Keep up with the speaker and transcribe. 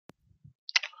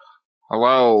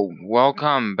Hello,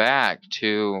 welcome back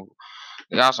to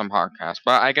the Awesome Podcast.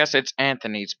 But I guess it's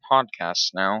Anthony's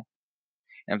podcast now.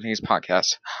 Anthony's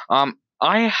podcast.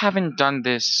 I haven't done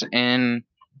this in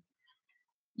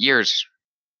years,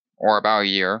 or about a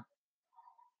year.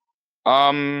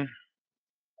 Um,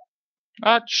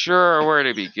 not sure where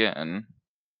to begin.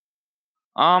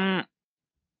 Um,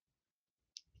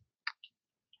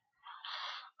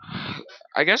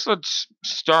 I guess let's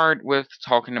start with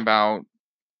talking about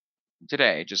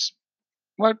today. Just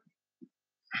what,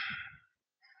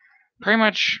 pretty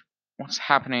much what's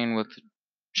happening with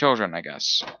children, I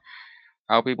guess.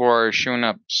 How people are shooting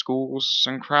up schools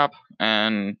and crap,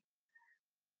 and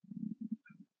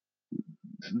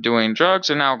doing drugs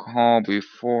and alcohol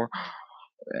before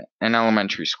in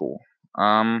elementary school.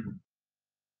 Um,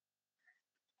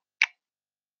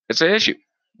 it's an issue.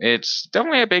 It's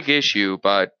definitely a big issue,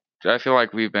 but I feel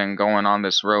like we've been going on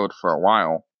this road for a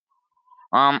while.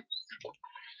 Um,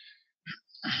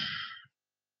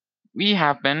 we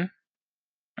have been.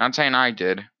 Not saying I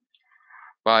did,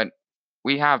 but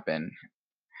we have been,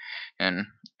 and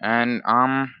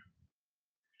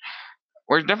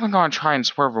we're definitely gonna try and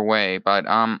swerve away. But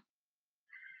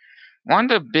one of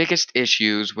the biggest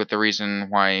issues with the reason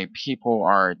why people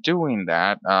are doing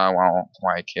that,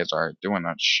 why kids are doing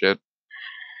that shit,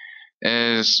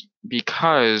 is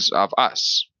because of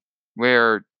us.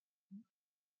 We're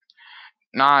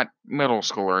not middle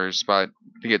schoolers, but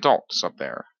the adults up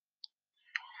there.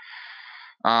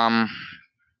 Um,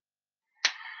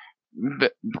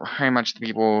 Pretty much the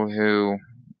people who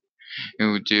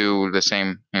do the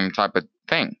same type of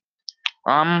thing.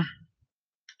 Um,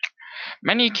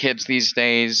 Many kids these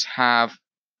days have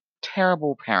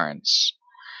terrible parents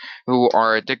who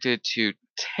are addicted to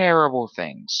terrible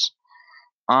things.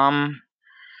 Um,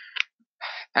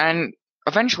 and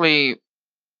eventually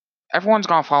everyone's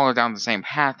gonna follow down the same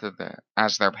path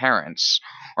as their parents,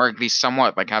 or at least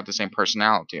somewhat like have the same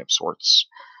personality of sorts,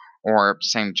 or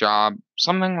same job,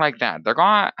 something like that. They're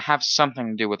gonna have something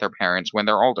to do with their parents when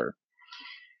they're older.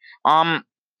 Um,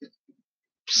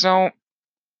 so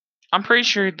I'm pretty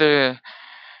sure the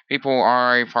people are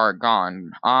already far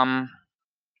gone.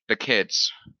 The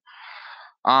kids.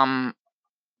 Um,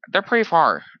 they're pretty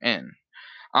far in.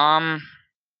 I'm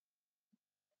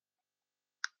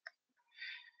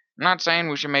not saying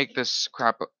we should make this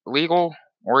crap legal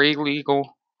or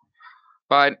illegal,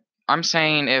 but I'm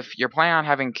saying if you're planning on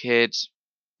having kids,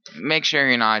 make sure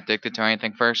you're not addicted to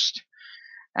anything first.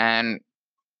 And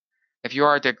if you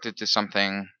are addicted to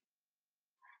something,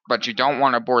 but you don't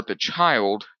want to abort the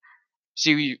child,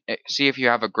 see if you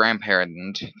have a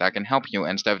grandparent that can help you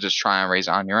instead of just trying to raise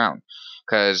it on your own,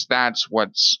 because that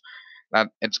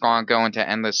it's gonna go into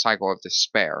endless cycle of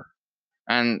despair,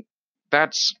 and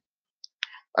that's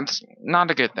that's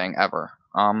not a good thing ever.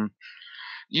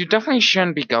 You definitely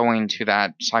shouldn't be going to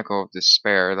that cycle of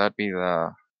despair. That'd be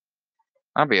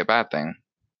a bad thing.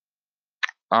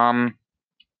 Um,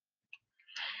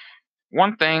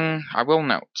 One thing I will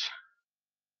note.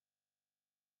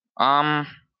 Um,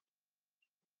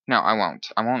 no, I won't.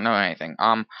 I won't know anything.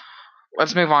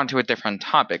 Let's move on to a different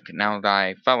topic now that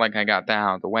I felt like I got that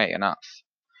out of the way enough.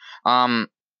 Um,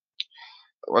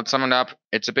 let's sum it up.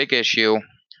 It's a big issue.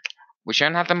 We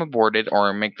shouldn't have them aborted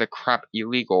or make the crap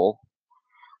illegal,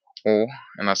 oh,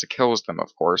 unless it kills them,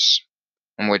 of course.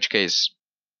 In which case,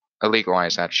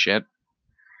 illegalize that shit.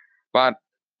 But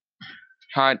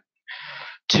uh,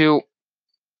 to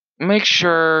make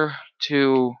sure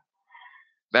to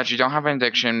that you don't have an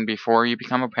addiction before you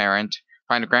become a parent,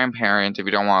 find a grandparent if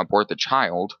you don't want to abort the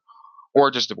child,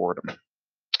 or just abort them.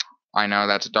 I know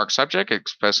that's a dark subject,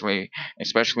 especially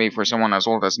for someone as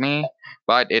old as me,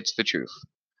 but it's the truth.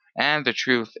 And the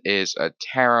truth is a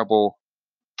terrible,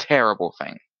 terrible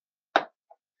thing.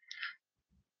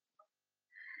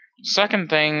 Second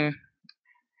thing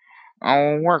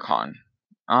I'll work on.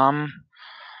 Um,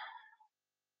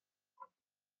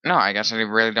 no, I guess I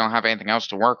really don't have anything else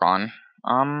to work on.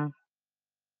 Um,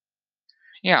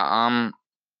 yeah,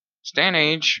 this day and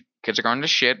age, kids are going to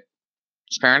shit.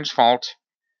 It's parents' fault.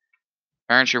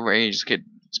 Parents should raise kids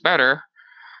better.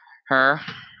 Her.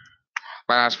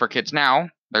 But as for kids now,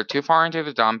 they're too far into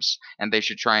the dumps, and they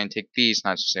should try and take these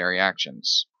necessary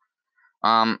actions.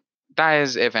 That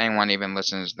is if anyone even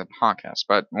listens to the podcast,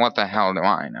 but what the hell do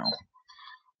I know?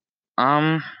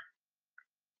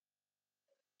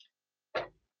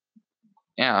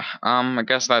 Yeah, I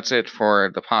guess that's it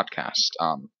for the podcast.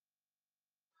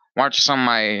 Watch some of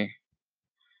my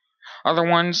other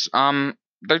ones.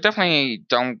 They definitely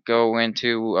don't go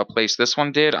into a place this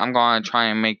one did. I'm gonna try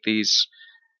and make these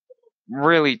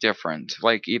really different.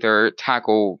 Like either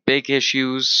tackle big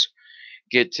issues,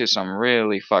 get to some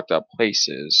really fucked up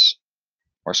places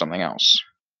or something else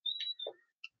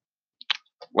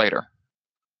later.